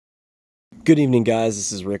Good evening, guys.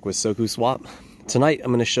 This is Rick with SokuSwap. Tonight I'm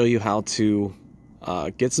going to show you how to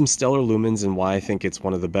get some stellar lumens and why I think it's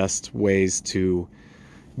one of the best ways to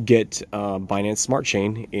get Binance Smart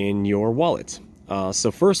Chain in your wallet. So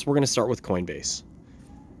first we're going to start with Coinbase.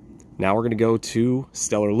 Now we're going to go to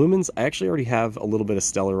stellar lumens. I actually already have a little bit of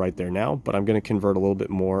stellar right there now, but I'm going to convert a little bit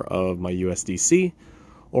more of my USDC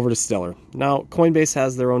over to stellar. Now Coinbase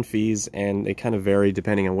has their own fees and they kind of vary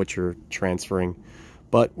depending on what you're transferring.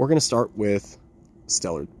 But we're going to start with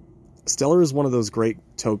Stellar. Stellar is one of those great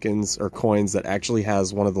tokens or coins that actually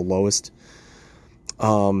has one of the lowest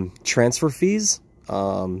transfer fees.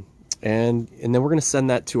 And then we're going to send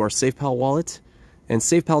that to our Safepal wallet. And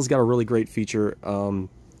Safepal's got a really great feature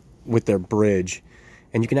with their bridge.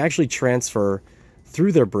 And you can actually transfer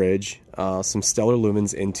through their bridge some stellar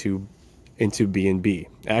lumens into BNB.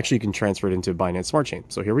 Actually, you can transfer it into Binance Smart Chain.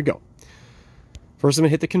 So here we go. First, I'm going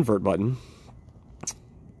to hit the convert button.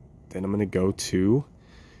 Then I'm going to go to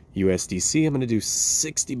USDC. I'm going to do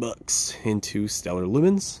 60 bucks into stellar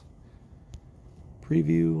lumens.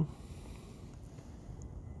 Preview.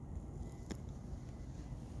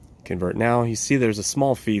 Convert now. You see there's a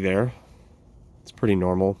small fee there. It's pretty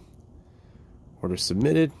normal. Order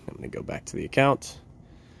submitted. I'm going to go back to the account.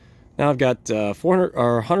 Now I've got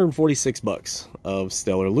 146 bucks of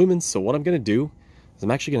stellar lumens. So what I'm going to do is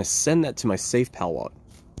I'm actually going to send that to my Safepal wallet.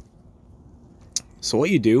 So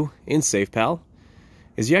what you do in Safepal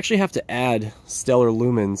is you actually have to add stellar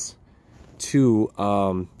lumens to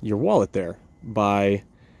your wallet there by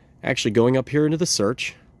actually going up here into the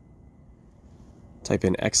search, type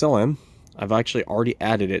in XLM. I've actually already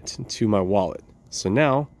added it to my wallet. So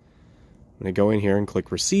now I'm going to go in here and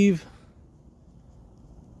click receive,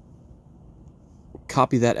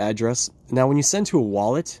 copy that address. Now when you send to a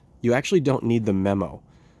wallet, you actually don't need the memo.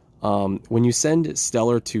 When you send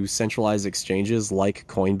stellar to centralized exchanges like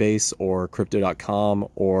Coinbase or Crypto.com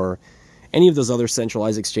or any of those other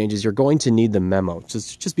centralized exchanges, you're going to need the memo.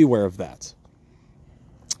 Just be aware of that.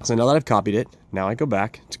 So now that I've copied it, now I go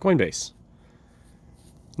back to Coinbase.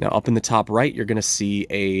 Now up in the top right, you're going to see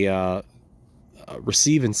a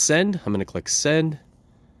receive and send. I'm going to click send.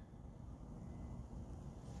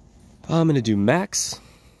 I'm going to do max.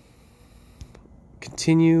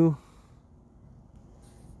 Continue.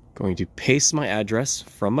 Going to paste my address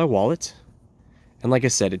from my wallet. And like I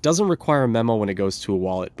said, it doesn't require a memo when it goes to a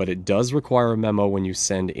wallet, but it does require a memo when you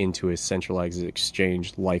send into a centralized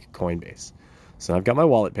exchange like Coinbase. So I've got my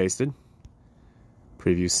wallet pasted.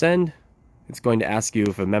 Preview send. It's going to ask you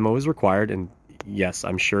if a memo is required, and yes,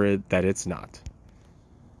 I'm sure that it's not.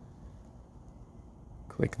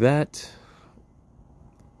 Click that.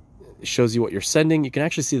 It shows you what you're sending. You can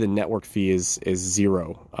actually see the network fee is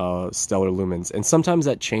 0 stellar lumens, and sometimes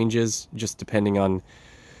that changes just depending on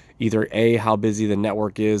either how busy the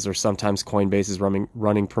network is, or sometimes Coinbase is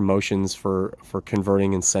running promotions for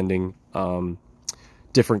converting and sending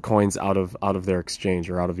different coins out of their exchange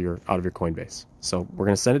or out of your Coinbase. So we're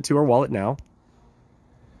going to send it to our wallet now.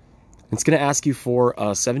 It's going to ask you for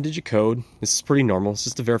a 7-digit code. This is pretty normal. It's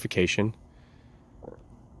just a verification.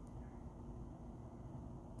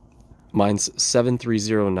 Mine's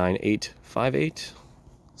 7309858.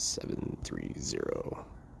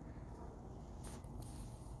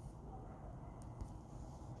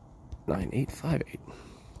 7309858.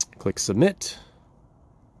 Click submit.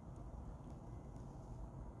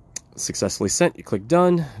 Successfully sent. You click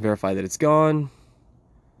done. Verify that it's gone.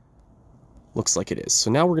 Looks like it is.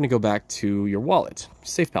 So now we're going to go back to your wallet,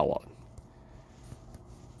 Safepal wallet.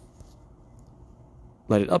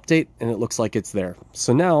 Let it update, and it looks like it's there.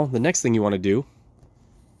 So now the next thing you want to do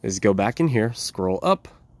is go back in here, scroll up.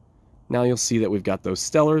 Now you'll see that we've got those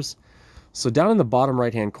stellars. So down in the bottom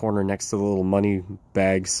right hand corner next to the little money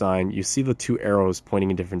bag sign, you see the 2 arrows pointing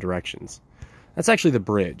in different directions. That's actually the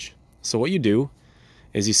bridge. So what you do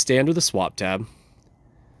is you stay under the swap tab,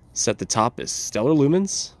 set the top as stellar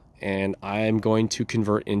lumens, and I'm going to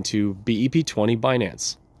convert into BEP20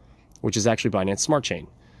 Binance, which is actually Binance Smart Chain.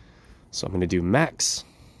 So I'm going to do max,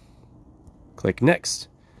 click next.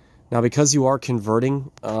 Now because you are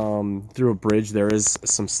converting through a bridge, there is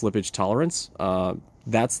some slippage tolerance.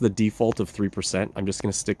 That's the default of 3%. I'm just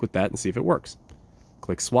going to stick with that and see if it works.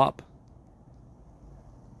 Click swap.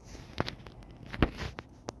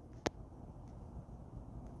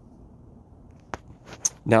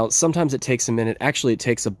 Now sometimes it takes a minute. Actually, it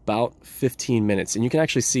takes about 15 minutes, and you can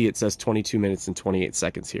actually see it says 22 minutes and 28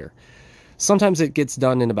 seconds here. Sometimes it gets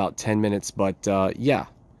done in about 10 minutes, but yeah,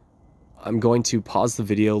 I'm going to pause the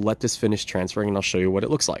video, let this finish transferring, and I'll show you what it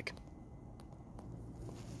looks like.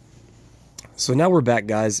 So now we're back,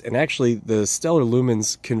 guys, and actually the stellar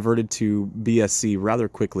lumens converted to BSC rather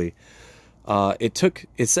quickly.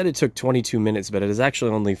 It said it took 22 minutes, but it is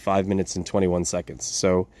actually only 5 minutes and 21 seconds.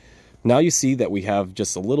 So now you see that we have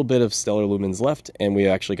just a little bit of stellar lumens left, and we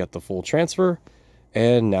actually got the full transfer.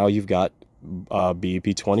 And now you've got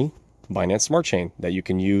BEP20 Binance Smart Chain that you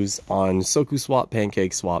can use on SokuSwap,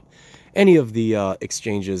 PancakeSwap, any of the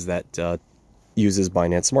exchanges that uses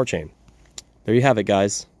Binance Smart Chain. There you have it,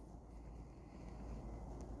 guys.